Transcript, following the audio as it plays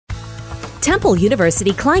Temple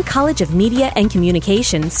University Klein College of Media and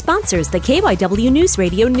Communication sponsors the KYW News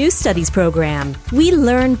Radio News Studies program. We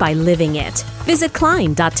learn by living it. Visit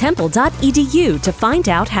klein.temple.edu to find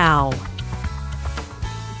out how.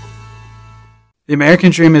 The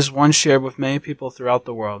American dream is one shared with many people throughout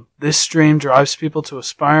the world. This dream drives people to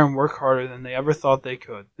aspire and work harder than they ever thought they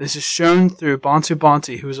could. This is shown through Bantu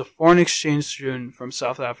Banti, who is a foreign exchange student from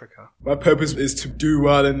South Africa. My purpose is to do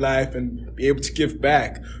well in life and be able to give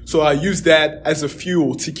back. So I use that as a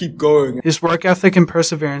fuel to keep going. His work ethic and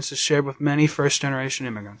perseverance is shared with many first-generation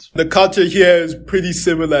immigrants. The culture here is pretty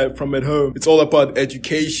similar from at home. It's all about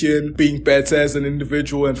education, being better as an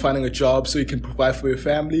individual, and finding a job so you can provide for your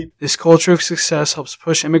family. This culture of success helps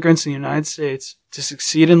push immigrants in the United States to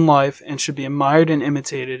succeed in life and should be admired and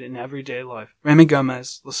imitated in everyday life. Raymond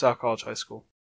Gomez, LaSalle College High School.